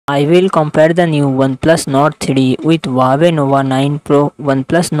I will compare the new OnePlus Nord 3 with Huawei Nova 9 Pro.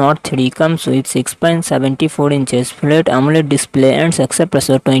 OnePlus Nord 3 comes with 6.74 inches flat AMOLED display and success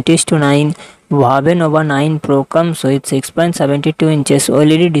ratio 20:9. Huawei Nova 9 Pro comes with 6.72 inches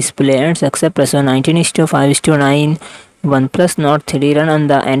OLED display and success ratio 19:5:9. OnePlus Nord 3 run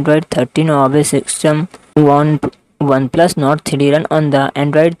on the Android 13 Huawei system. OnePlus Nord 3 run on the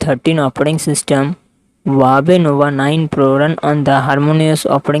Android 13 operating system. Huawei Nova 9 Pro run on the Harmonious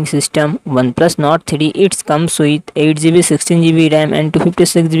operating system. OnePlus Nord 3 it comes with 8GB 16GB RAM and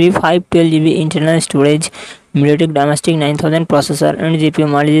 256GB 512GB internal storage. MediaTek Domestic 9000 processor and GPU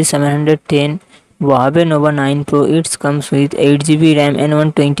model is 710. Huawei Nova 9 Pro it comes with 8GB RAM and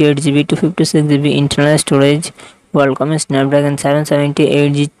 128GB 256GB internal storage. Qualcomm Snapdragon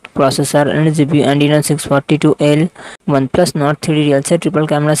 778G processor and GPU Adreno 642L. OnePlus Nord 3 real set triple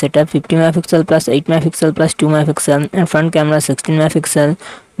camera setup 50 MP plus 8 MP plus 2 MP and front camera 16 MP.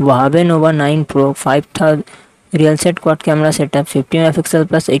 Huawei Nova 9 Pro 5000 real set quad camera setup 50 MP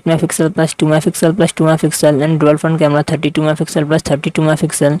plus 8 MP plus 2 MP plus 2 MP and dual front camera 32 MP plus 32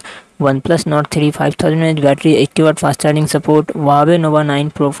 MP. OnePlus Nord 3 5000 mAh battery 80W fast charging support. Huawei Nova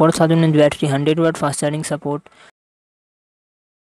 9 Pro 4000 mAh battery 100W fast charging support.